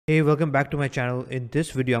Hey, welcome back to my channel. In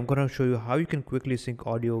this video, I'm going to show you how you can quickly sync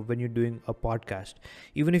audio when you're doing a podcast.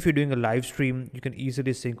 Even if you're doing a live stream, you can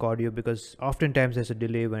easily sync audio because oftentimes there's a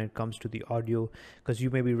delay when it comes to the audio because you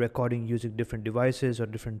may be recording using different devices or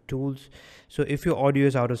different tools. So if your audio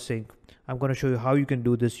is out of sync, I'm going to show you how you can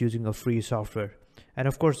do this using a free software. And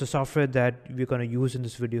of course, the software that we're going to use in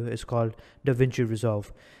this video is called Davinci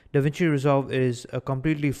Resolve. Davinci Resolve is a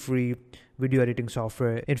completely free video editing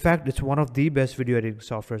software. In fact, it's one of the best video editing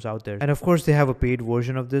softwares out there. And of course, they have a paid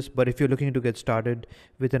version of this, but if you're looking to get started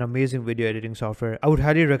with an amazing video editing software, I would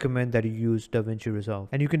highly recommend that you use Davinci Resolve.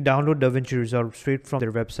 And you can download Davinci Resolve straight from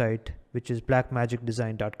their website, which is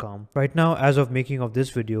blackmagicdesign.com. Right now, as of making of this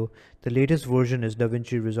video, the latest version is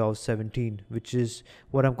Davinci Resolve 17, which is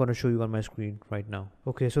what I'm going to show you on my screen right now.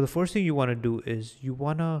 Okay, so the first thing you want to do is you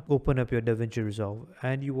want to open up your Davinci Resolve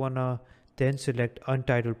and you want to then select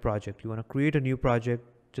untitled project. You want to create a new project,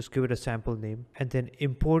 just give it a sample name, and then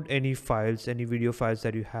import any files, any video files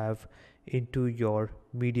that you have into your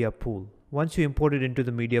media pool. Once you import it into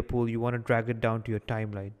the media pool, you want to drag it down to your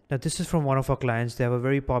timeline. Now, this is from one of our clients. They have a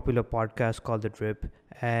very popular podcast called The Drip,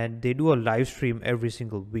 and they do a live stream every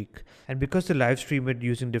single week. And because they live stream it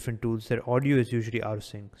using different tools, their audio is usually out of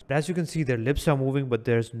sync. But as you can see, their lips are moving, but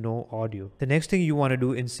there's no audio. The next thing you want to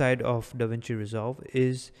do inside of Davinci Resolve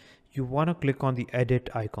is you want to click on the edit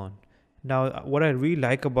icon. Now, what I really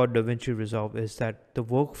like about Davinci Resolve is that the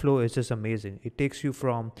workflow is just amazing. It takes you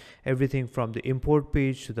from everything from the import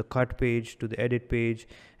page to the cut page to the edit page.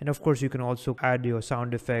 And of course, you can also add your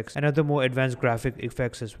sound effects and other more advanced graphic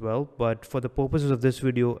effects as well. But for the purposes of this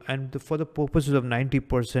video and for the purposes of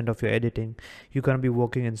 90% of your editing, you're going to be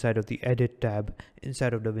working inside of the edit tab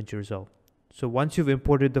inside of Davinci Resolve. So once you've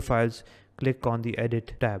imported the files, click on the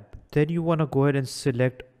edit tab. Then you want to go ahead and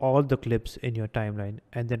select all the clips in your timeline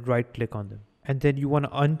and then right click on them. And then you want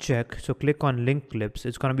to uncheck, so click on link clips.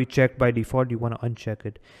 It's going to be checked by default. You want to uncheck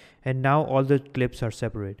it. And now all the clips are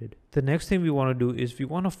separated. The next thing we want to do is we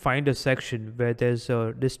want to find a section where there's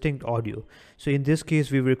a distinct audio. So in this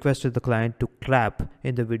case, we've requested the client to clap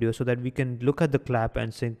in the video so that we can look at the clap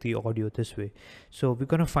and sync the audio this way. So we're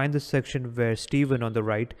going to find the section where Steven on the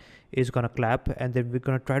right is going to clap, and then we're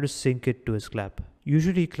going to try to sync it to his clap.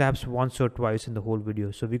 Usually he claps once or twice in the whole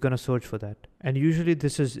video, so we're going to search for that. And usually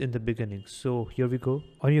this is in the beginning. So here we go.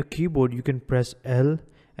 On your keyboard, you can press L,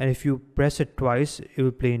 and if you press it twice, it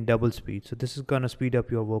will play in double speed. So this is going to speed up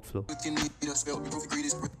your workflow.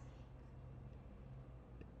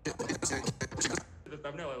 The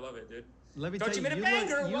thumbnail, I love it, dude. Let me Don't tell you you, mean a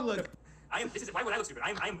banger? you look. Why would I look stupid?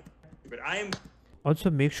 I'm stupid.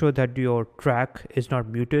 Also, make sure that your track is not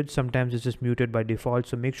muted. Sometimes it's just muted by default,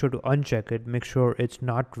 so make sure to uncheck it. Make sure it's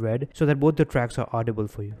not red so that both the tracks are audible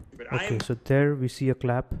for you. Okay, so there we see a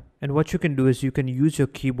clap. And what you can do is you can use your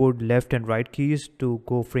keyboard left and right keys to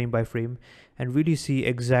go frame by frame and really see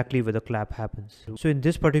exactly where the clap happens. So in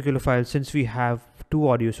this particular file, since we have two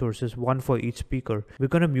audio sources, one for each speaker, we're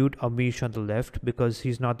going to mute Amish on the left because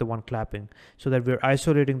he's not the one clapping, so that we're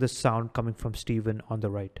isolating the sound coming from Steven on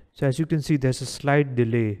the right. So as you can see, there's a slight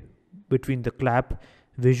delay between the clap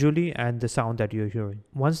visually and the sound that you're hearing.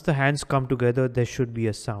 Once the hands come together, there should be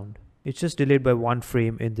a sound. It's just delayed by one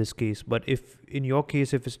frame in this case, but if in your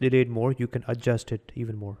case, if it's delayed more, you can adjust it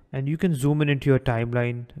even more. And you can zoom in into your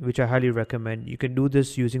timeline, which I highly recommend. You can do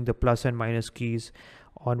this using the plus and minus keys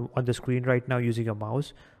on the screen right now using a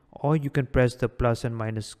mouse, or you can press the plus and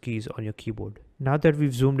minus keys on your keyboard. Now that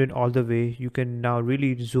we've zoomed in all the way, you can now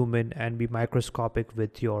really zoom in and be microscopic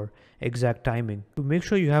with your exact timing. To make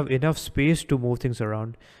sure you have enough space to move things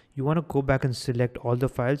around, you want to go back and select all the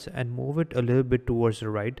files and move it a little bit towards the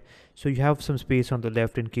right, so you have some space on the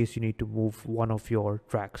left in case you need to move one of your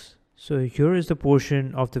tracks. So here is the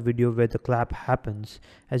portion of the video where the clap happens.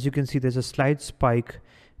 As you can see, there's a slight spike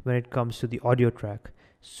when it comes to the audio track.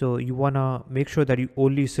 So you want to make sure that you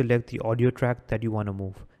only select the audio track that you want to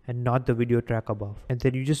move and not the video track above. And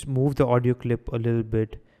then you just move the audio clip a little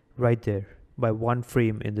bit right there by one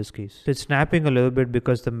frame in this case. So it's snapping a little bit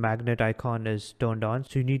because the magnet icon is turned on.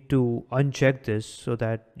 So you need to uncheck this so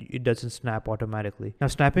that it doesn't snap automatically. Now,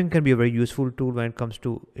 snapping can be a very useful tool when it comes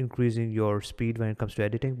to increasing your speed when it comes to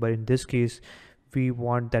editing. But in this case, we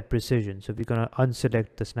want that precision. So we're going to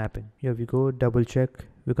unselect the snapping. Here we go, double check.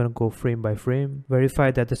 We're going to go frame by frame,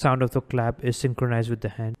 verify that the sound of the clap is synchronized with the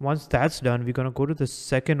hand. Once that's done, we're going to go to the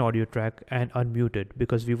second audio track and unmute it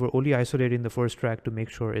because we were only isolating the first track to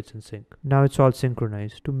make sure it's in sync. Now it's all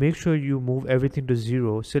synchronized. To make sure you move everything to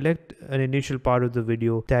 0, select an initial part of the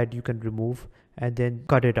video that you can remove and then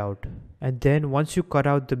cut it out. And then once you cut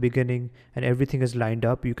out the beginning and everything is lined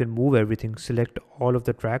up, you can move everything, select all of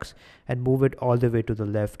the tracks and move it all the way to the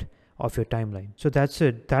left of your timeline. So that's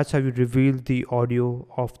it. That's how you reveal the audio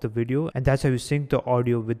of the video, and that's how you sync the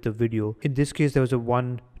audio with the video. In this case, there was a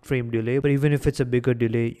 1 frame delay, but even if it's a bigger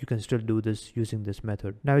delay, you can still do this using this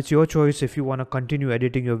method. Now it's your choice. If you want to continue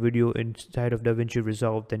editing your video inside of Davinci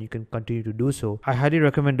Resolve, then you can continue to do so. I highly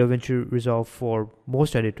recommend Davinci Resolve for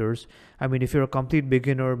most editors. I mean, if you're a complete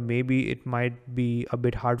beginner, maybe it might be a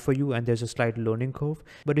bit hard for you and there's a slight learning curve,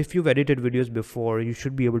 but if you've edited videos before, you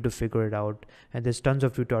should be able to figure it out, and there's tons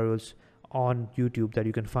of tutorials on YouTube that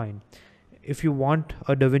you can find. If you want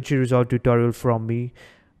a Davinci Resolve tutorial from me,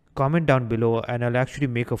 comment down below and I'll actually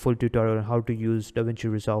make a full tutorial on how to use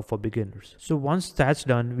Davinci Resolve for beginners. So once that's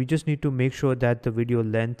done, we just need to make sure that the video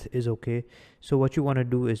length is okay. So what you want to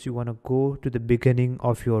do is you want to go to the beginning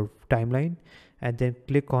of your timeline and then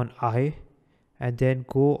click on I, and then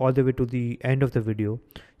go all the way to the end of the video.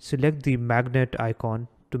 Select the magnet icon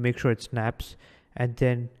to make sure it snaps, and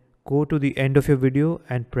then go to the end of your video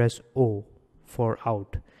and press O for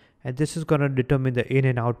out. And this is going to determine the in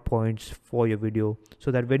and out points for your video,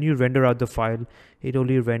 so that when you render out the file, it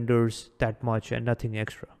only renders that much and nothing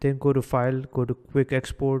extra. Then go to File, go to Quick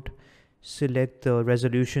Export, select the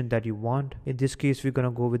resolution that you want. In this case, we're going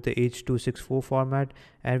to go with the H.264 format,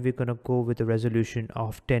 and we're going to go with the resolution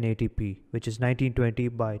of 1080p, which is 1920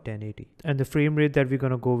 by 1080. And the frame rate that we're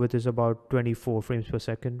going to go with is about 24 frames per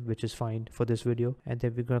second, which is fine for this video. And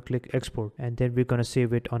then we're going to click export, and then we're going to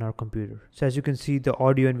save it on our computer. So as you can see, the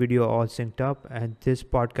audio and video are all synced up, and this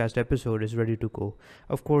podcast episode is ready to go.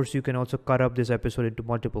 Of course, you can also cut up this episode into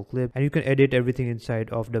multiple clips, and you can edit everything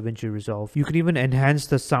inside of Davinci Resolve. You can even enhance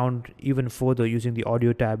the sound even further using the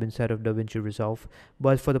audio tab inside of Davinci Resolve.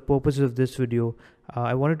 But for the purposes of this video,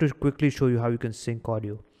 I wanted to quickly show you how you can sync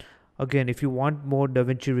audio. Again, if you want more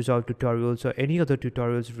Davinci Resolve tutorials or any other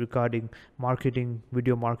tutorials regarding marketing,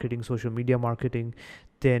 video marketing, social media marketing,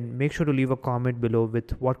 then make sure to leave a comment below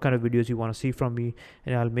with what kind of videos you want to see from me,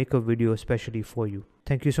 and I'll make a video especially for you.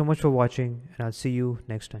 Thank you so much for watching, and I'll see you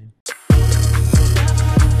next time.